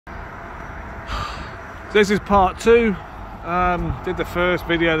So this is part 2. Did the first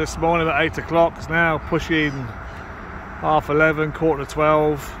video this morning at 8 o'clock. It's now pushing 11:30,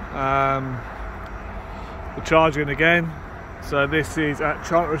 11:45. We're charging again. So this is at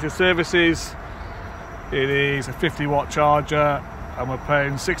Charter Services. It is a 50-watt charger and we're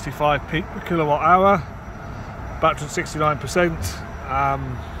paying 65p per kilowatt hour. Battery 69%.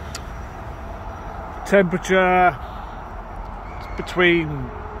 Temperature between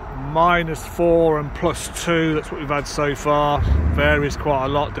 -4 and +2. That's what we've had so far. Varies quite a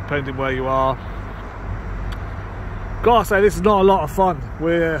lot depending where you are. Gotta say, this is not a lot of fun.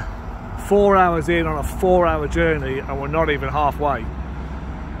 We're 4 hours in on a 4-hour journey and we're not even halfway.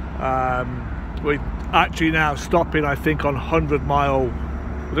 We're actually now stopping, I think, on 100-mile,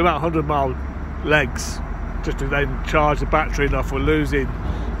 with about 100-mile legs, just to then charge the battery enough. We're losing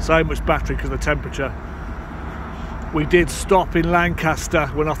so much battery because of the temperature. We did stop in Lancaster,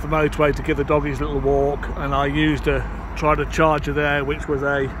 went off the motorway to give the doggies a little walk, and I tried a charger there, which was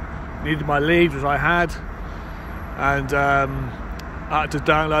needed my lead, which I had, and I had to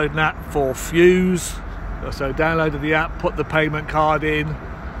download an app for Fuse. So downloaded the app, put the payment card in,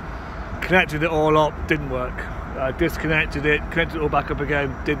 connected it all up, didn't work. Disconnected it, connected it all back up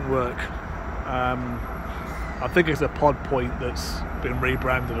again, didn't work. I think it's a Pod Point that's been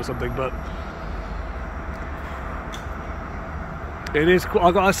rebranded or something, but it is,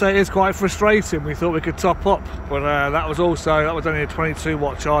 I gotta say, it's quite frustrating. We thought we could top up, but that was only a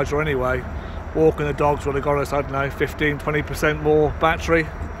 22-watt charger anyway. Walking the dogs would have got us, I don't know, 15-20% more battery.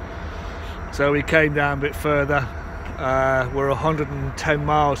 So we came down a bit further. We're 110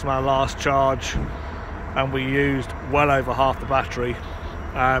 miles from our last charge and we used well over half the battery.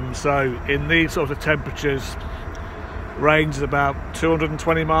 So in these sorts of temperatures, range is about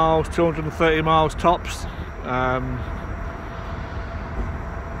 220 miles, 230 miles tops.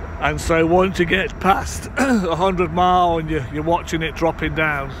 And so once you get past 100 mile and you're watching it dropping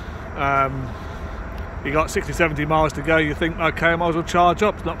down, you got 60-70 miles to go, you think, okay, I might as well charge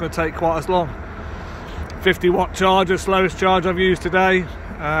up, it's not going to take quite as long. 50-watt charger, slowest charge I've used today,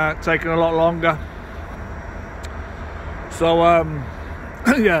 taking a lot longer. So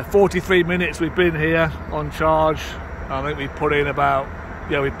yeah, 43 minutes we've been here on charge. I think we put in over about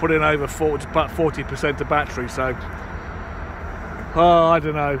 40% of battery, so I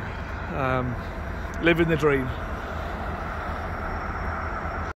don't know, living the dream.